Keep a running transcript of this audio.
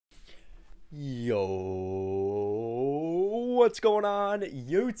Yo, what's going on,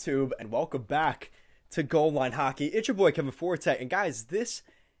 YouTube? And welcome back to Goal Line Hockey. It's your boy Kevin Forte, and guys, this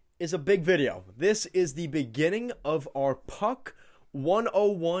is a big video. This is the beginning of our Puck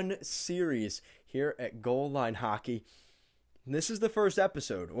 101 series here at Goal Line Hockey. And this is the first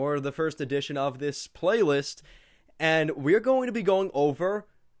episode, or the first edition of this playlist, and we're going to be going over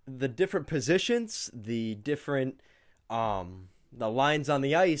the different positions, the different, the lines on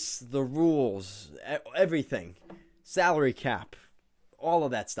the ice, the rules, everything, salary cap, all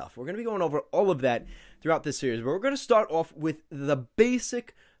of that stuff. We're going to be going over all of that throughout this series. But we're going to start off with the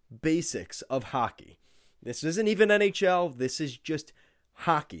basics of hockey. This isn't even NHL. This is just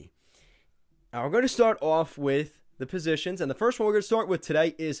hockey. Now we're going to start off with the positions. And the first one we're going to start with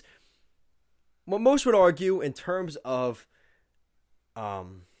today is what most would argue in terms of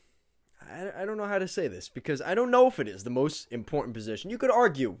I don't know how to say this because I don't know if it is the most important position. You could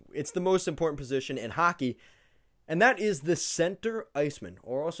argue it's the most important position in hockey, and that is the center iceman,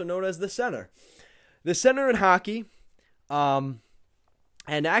 or also known as the center. The center in hockey, and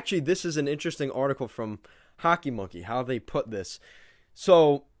actually this is an interesting article from Hockey Monkey, how they put this.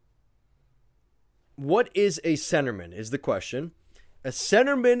 So, what is a centerman is the question. A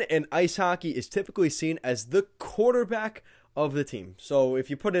centerman in ice hockey is typically seen as the quarterback of the team. So if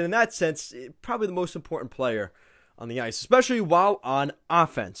you put it in that sense, probably the most important player on the ice, especially while on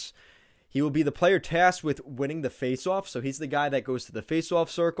offense. He will be the player tasked with winning the faceoff. So he's the guy that goes to the faceoff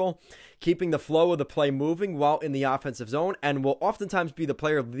circle, keeping the flow of the play moving while in the offensive zone, and will oftentimes be the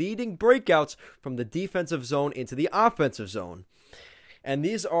player leading breakouts from the defensive zone into the offensive zone. And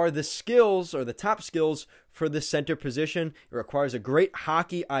these are the skills, or the top skills, for the center position. It requires a great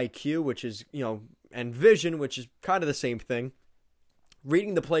hockey IQ, which is, and vision, which is kind of the same thing.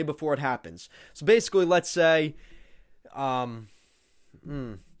 Reading the play before it happens. So basically, let's say your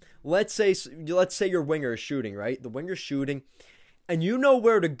winger is shooting, right? The winger's shooting, and you know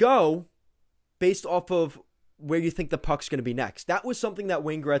where to go based off of where you think the puck's going to be next. That was something that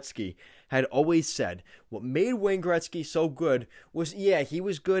Wayne Gretzky had always said. What made Wayne Gretzky so good was, he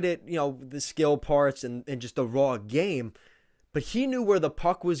was good at, the skill parts and just the raw game, but he knew where the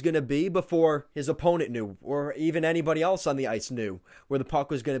puck was going to be before his opponent knew, or even anybody else on the ice knew where the puck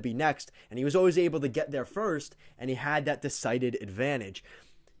was going to be next, and he was always able to get there first, and he had that decided advantage.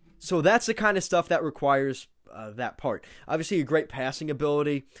 So that's the kind of stuff that requires that part. Obviously, a great passing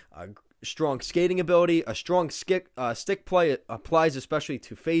ability, strong skating ability, a strong stick play. It applies especially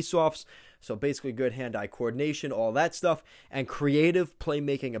to face-offs, so basically good hand-eye coordination, all that stuff, and creative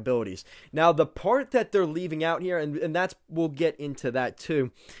playmaking abilities. Now, the part that they're leaving out here, and that's, we'll get into that too,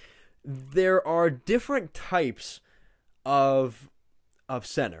 there are different types of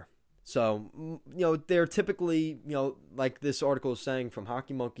center. So, they're typically, like this article is saying from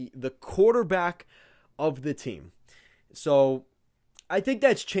Hockey Monkey, the quarterback of the team. So, I think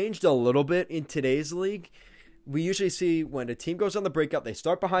that's changed a little bit in today's league. We usually see when a team goes on the breakout, they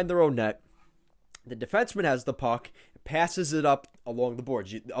start behind their own net. The defenseman has the puck, passes it up along the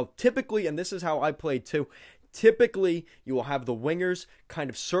boards. Typically, and this is how I played too, typically you will have the wingers kind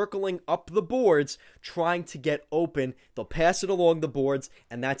of circling up the boards, trying to get open. They'll pass it along the boards,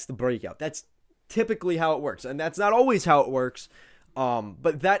 and that's the breakout. That's typically how it works, and that's not always how it works.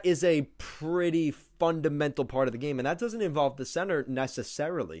 But that is a pretty fundamental part of the game, and that doesn't involve the center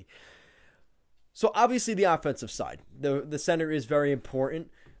necessarily. So obviously the offensive side, the center is very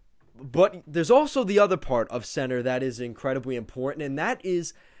important, but there's also the other part of center that is incredibly important, and that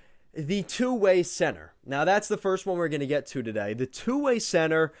is the two-way center. Now that's the first one we're going to get to today. The two-way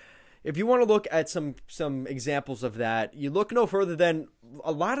center, if you want to look at some examples of that, you look no further than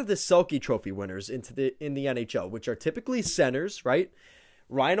a lot of the Selke Trophy winners in the NHL, which are typically centers, right?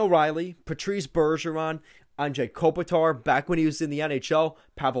 Ryan O'Reilly, Patrice Bergeron, Andrei Kopitar, back when he was in the NHL,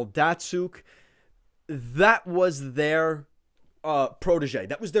 Pavel Datsyuk. That was their protege.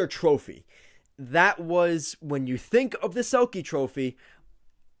 That was their trophy. That was, when you think of the Selke Trophy,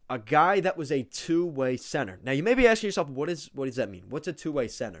 a guy that was a two-way center. Now, you may be asking yourself, what does that mean? What's a two-way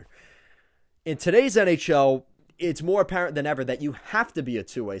center? In today's NHL, it's more apparent than ever that you have to be a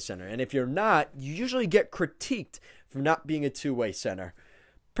two-way center. And if you're not, you usually get critiqued for not being a two-way center.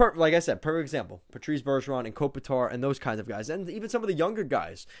 Like I said, perfect example, Patrice Bergeron and Kopitar and those kinds of guys. And even some of the younger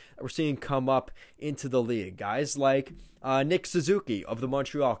guys that we're seeing come up into the league. Guys like Nick Suzuki of the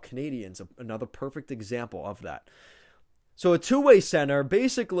Montreal Canadiens, another perfect example of that. So a two-way center,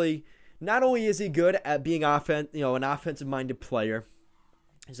 basically, not only is he good at being an offensive-minded player,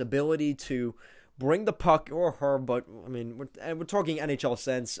 his ability to bring the puck, or her, but I mean, we're talking NHL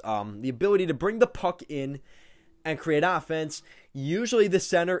sense, the ability to bring the puck in and create offense, usually the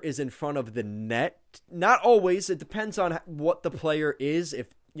center is in front of the net. Not always. It depends on what the player is. If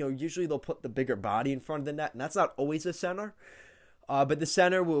usually they'll put the bigger body in front of the net, and that's not always a center. But the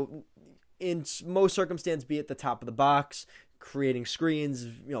center will, in most circumstances, be at the top of the box, creating screens,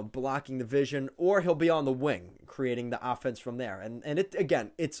 blocking the vision, or he'll be on the wing, creating the offense from there. And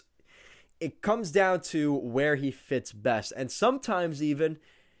it comes down to where he fits best, and sometimes even,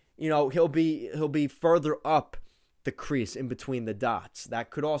 he'll be further up the crease in between the dots. That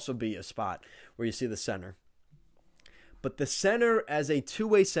could also be a spot where you see the center. But the center as a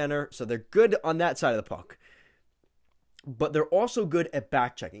two-way center, so they're good on that side of the puck, but they're also good at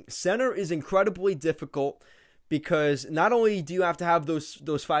back checking. Center is incredibly difficult because not only do you have to have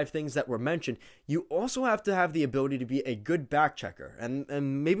those 5 things that were mentioned, you also have to have the ability to be a good back checker.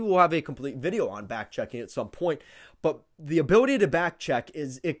 And maybe we'll have a complete video on back checking at some point. But the ability to back check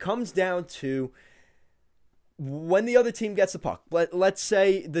it comes down to when the other team gets the puck. Let's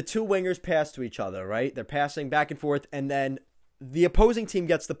say the 2 wingers pass to each other, right? They're passing back and forth, and then the opposing team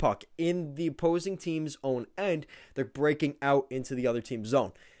gets the puck. In the opposing team's own end, they're breaking out into the other team's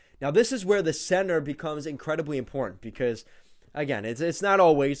zone. Now, this is where the center becomes incredibly important because, again, it's not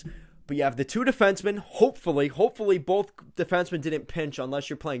always, but you have the 2 defensemen. Hopefully both defensemen didn't pinch unless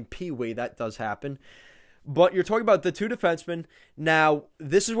you're playing Pee-wee. That does happen. But you're talking about the 2 defensemen. Now,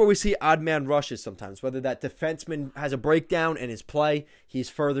 this is where we see odd man rushes sometimes, whether that defenseman has a breakdown in his play, he's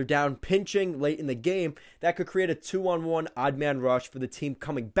further down pinching late in the game. That could create a 2-on-1 odd man rush for the team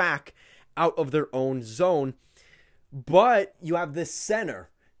coming back out of their own zone. But you have the center.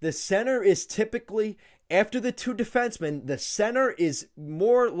 The center is typically, after the 2 defensemen, the center is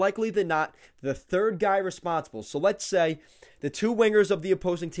more likely than not the 3rd guy responsible. So let's say the 2 wingers of the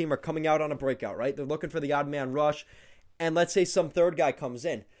opposing team are coming out on a breakout, right? They're looking for the odd man rush, and let's say some 3rd guy comes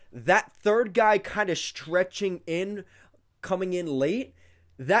in. That 3rd guy kind of stretching in, coming in late,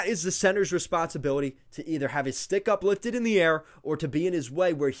 that is the center's responsibility to either have his stick uplifted in the air or to be in his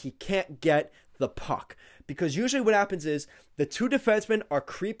way where he can't get the puck. Because usually what happens is the 2 defensemen are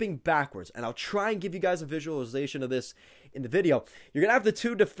creeping backwards. And I'll try and give you guys a visualization of this in the video. You're going to have the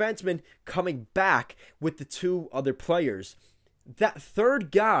 2 defensemen coming back with the 2 other players. That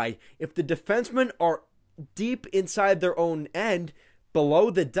 3rd guy, if the defensemen are deep inside their own end, below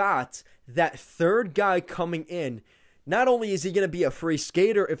the dots, that 3rd guy coming in, not only is he going to be a free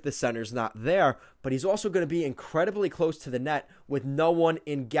skater if the center's not there, but he's also going to be incredibly close to the net with no one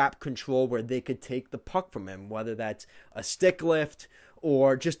in gap control where they could take the puck from him, whether that's a stick lift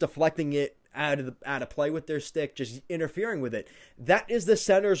or just deflecting it out of play with their stick, just interfering with it. That is the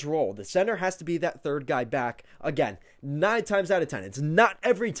center's role. The center has to be that 3rd guy back. Again, 9 times out of 10. It's not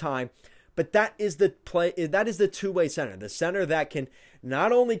every time, but that is the play. That is the two-way center. The center that can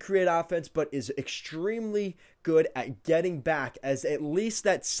not only create offense, but is extremely good at getting back as at least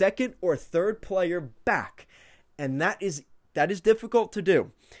that 2nd or 3rd player back. And that is difficult to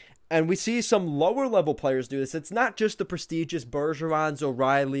do. And we see some lower level players do this. It's not just the prestigious Bergerons,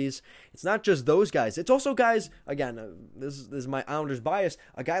 O'Reillys. It's not just those guys. It's also guys, again, this is my Islanders bias,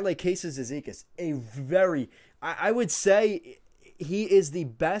 a guy like Casey Cizikas. I would say he is the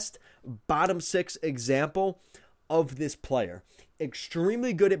best bottom 6 example of this player.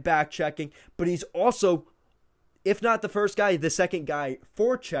 Extremely good at back checking, but he's also, if not the first guy, the 2nd guy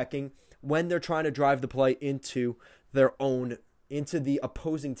for checking when they're trying to drive the play into the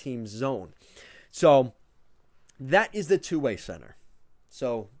opposing team's zone. So that is the two-way center.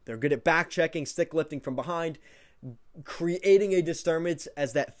 So they're good at back checking, stick lifting from behind, creating a disturbance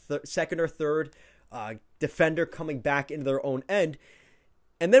as that 2nd or 3rd defender coming back into their own end.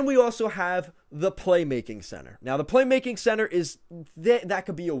 And then we also have the playmaking center. Now, the playmaking center is that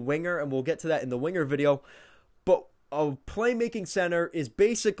could be a winger, and we'll get to that in the winger video. But a playmaking center is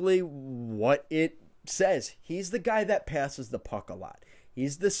basically what it says. He's the guy that passes the puck a lot.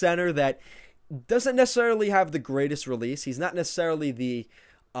 He's the center that doesn't necessarily have the greatest release. He's not necessarily the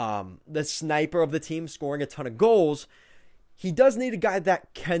sniper of the team scoring a ton of goals. He does need a guy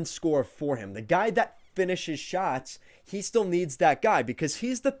that can score for him. The guy that finishes shots, he still needs that guy because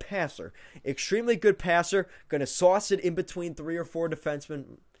he's the passer. Extremely good passer, going to sauce it in between 3 or 4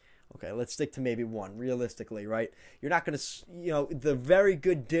 defensemen. Okay, let's stick to maybe 1, realistically, right? You're not going to, the very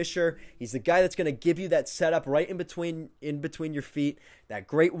good disher. He's the guy that's going to give you that setup right in between your feet, that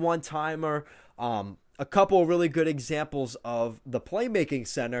great one-timer. A couple of really good examples of the playmaking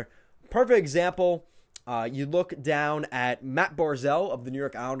center. Perfect example, you look down at Matt Barzal of the New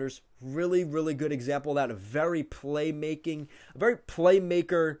York Islanders. Really, really good example of that. A very playmaker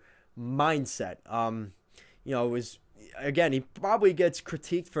mindset. It was, again, he probably gets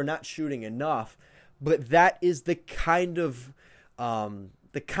critiqued for not shooting enough, But that is the kind of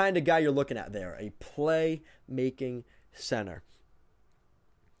guy you're looking at there, a play-making center.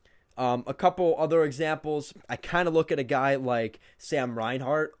 A couple other examples. I kind of look at a guy like Sam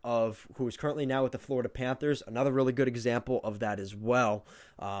Reinhart, who is currently now with the Florida Panthers. Another really good example of that as well.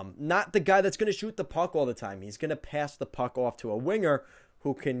 Not the guy that's going to shoot the puck all the time. He's going to pass the puck off to a winger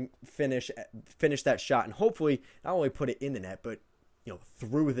who can finish that shot and hopefully not only put it in the net, but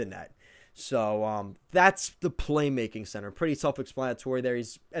through the net. So that's the playmaking center. Pretty self-explanatory there.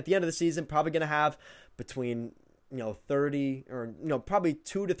 He's at the end of the season probably going to have between 30 or probably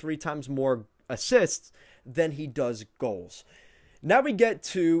 2 to 3 times more assists than he does goals. Now we get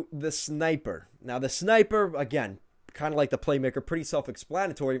to the sniper. Now the sniper, again, kind of like the playmaker, pretty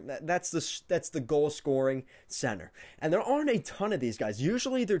self-explanatory. That's the goal-scoring center. And there aren't a ton of these guys.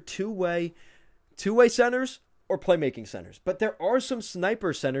 Usually they're two-way centers or playmaking centers. But there are some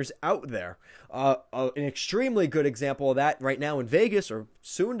sniper centers out there. An extremely good example of that right now in Vegas, or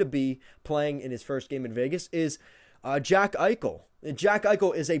soon to be playing in his first game in Vegas, is Jack Eichel. Jack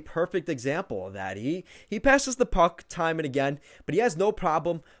Eichel is a perfect example of that. He passes the puck time and again, but he has no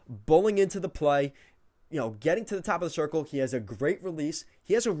problem bowling into the play, getting to the top of the circle. He has a great release.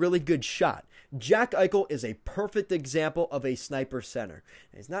 He has a really good shot. Jack Eichel is a perfect example of a sniper center.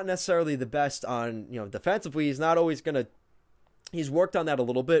 He's not necessarily the best on, defensively. He's not always going to, he's worked on that a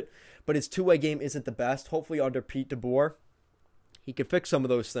little bit, but his two-way game isn't the best. Hopefully under Pete DeBoer, he can fix some of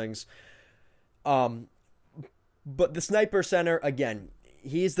those things. But the sniper center, again,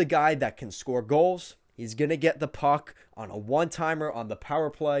 he's the guy that can score goals. He's going to get the puck on a one-timer on the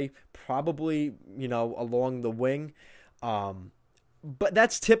power play, probably, along the wing. But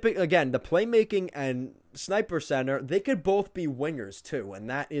that's typical. Again, the playmaking and sniper center, they could both be wingers too. And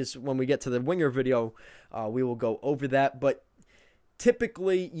that is when we get to the winger video, we will go over that. But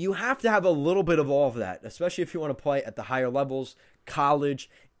typically, you have to have a little bit of all of that, especially if you want to play at the higher levels, college,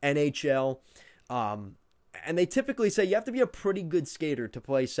 NHL. And they typically say you have to be a pretty good skater to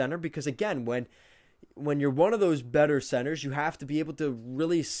play center because, again, when you're one of those better centers, you have to be able to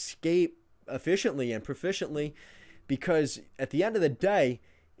really skate efficiently and proficiently because at the end of the day,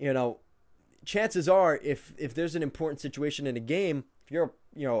 chances are if there's an important situation in a game, if you're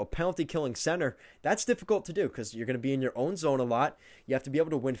a penalty killing center, that's difficult to do because you're going to be in your own zone a lot. You have to be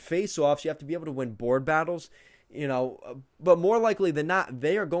able to win face-offs. You have to be able to win board battles. But more likely than not,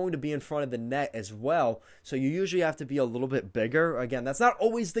 they are going to be in front of the net as well. So you usually have to be a little bit bigger. Again, that's not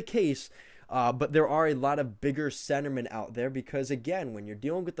always the case, but there are a lot of bigger centermen out there because, again, when you're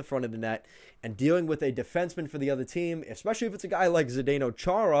dealing with the front of the net and dealing with a defenseman for the other team, especially if it's a guy like Zdeno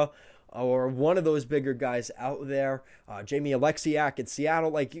Chara or one of those bigger guys out there, Jamie Alexiak in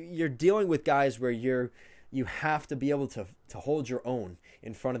Seattle, like you're dealing with guys where you have to be able to hold your own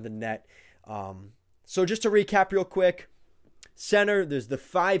in front of the net. So just to recap real quick, center, there's the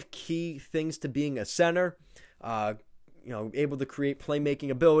 5 key things to being a center. Able to create playmaking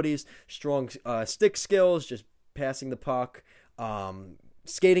abilities, strong stick skills, just passing the puck,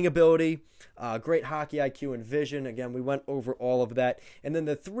 skating ability, great hockey IQ and vision. Again, we went over all of that. And then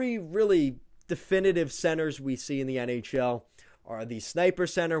the 3 really definitive centers we see in the NHL are the sniper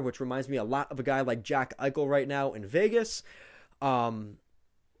center, which reminds me a lot of a guy like Jack Eichel right now in Vegas.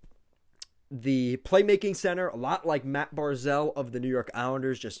 The playmaking center, a lot like Matt Barzal of the New York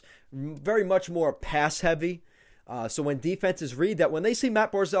Islanders, just very much more pass heavy. So when defenses read that, when they see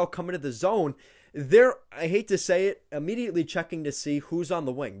Matt Barzal come into the zone, they're, I hate to say it, immediately checking to see who's on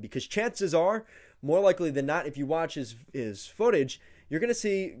the wing. Because chances are, more likely than not, if you watch his footage, you're going to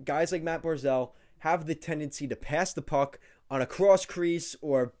see guys like Matt Barzal have the tendency to pass the puck on a cross crease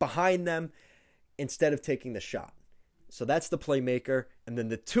or behind them instead of taking the shot. So that's the playmaker. And then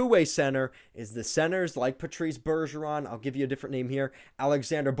the two-way center is the centers like Patrice Bergeron. I'll give you a different name here.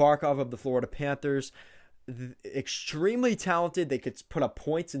 Alexander Barkov of the Florida Panthers. Extremely talented. They could put up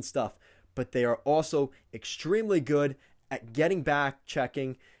points and stuff. But they are also extremely good at getting back,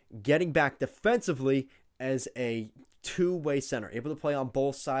 checking, getting back defensively as a two-way center. Able to play on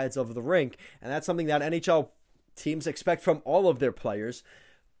both sides of the rink. And that's something that NHL teams expect from all of their players.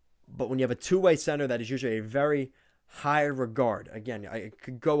 But when you have a two-way center, that is usually a very high regard. Again, I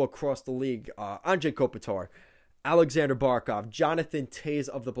could go across the league. Andrei Kopitar, Alexander Barkov, Jonathan Toews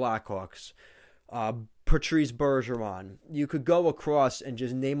of the Blackhawks, Patrice Bergeron. You could go across and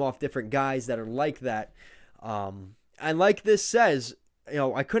just name off different guys that are like that. And like this says,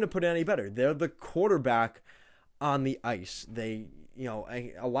 I couldn't put it any better. They're the quarterback on the ice. They,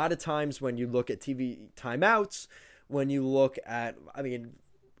 a lot of times when you look at TV timeouts, when you look at,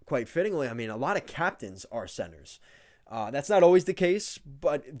 quite fittingly, a lot of captains are centers. That's not always the case,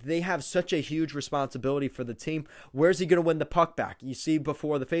 but they have such a huge responsibility for the team. Where's he going to win the puck back? You see,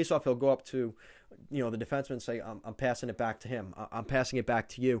 before the faceoff, he'll go up to, the defenseman and say, I'm passing it back to him. I'm passing it back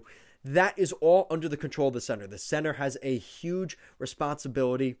to you. That is all under the control of the center. The center has a huge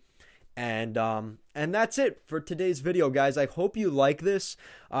responsibility. And that's it for today's video, guys. I hope you like this.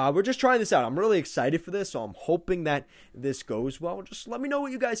 We're just trying this out. I'm really excited for this, so I'm hoping that this goes well. Just let me know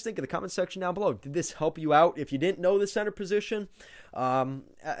what you guys think in the comment section down below. Did this help you out if you didn't know the center position? And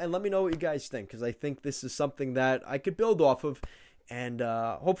let me know what you guys think, because I think this is something that I could build off of. And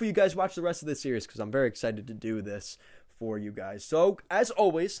hopefully you guys watch the rest of this series, because I'm very excited to do this for you guys. So, as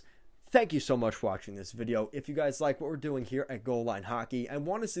always, thank you so much for watching this video. If you guys like what we're doing here at Goal Line Hockey and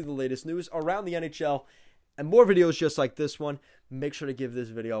want to see the latest news around the NHL and more videos just like this one, make sure to give this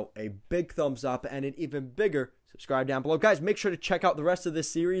video a big thumbs up and an even bigger subscribe down below. Guys, make sure to check out the rest of this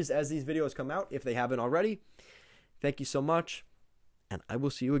series as these videos come out if they haven't already. Thank you so much, and I will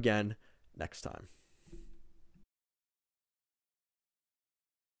see you again next time.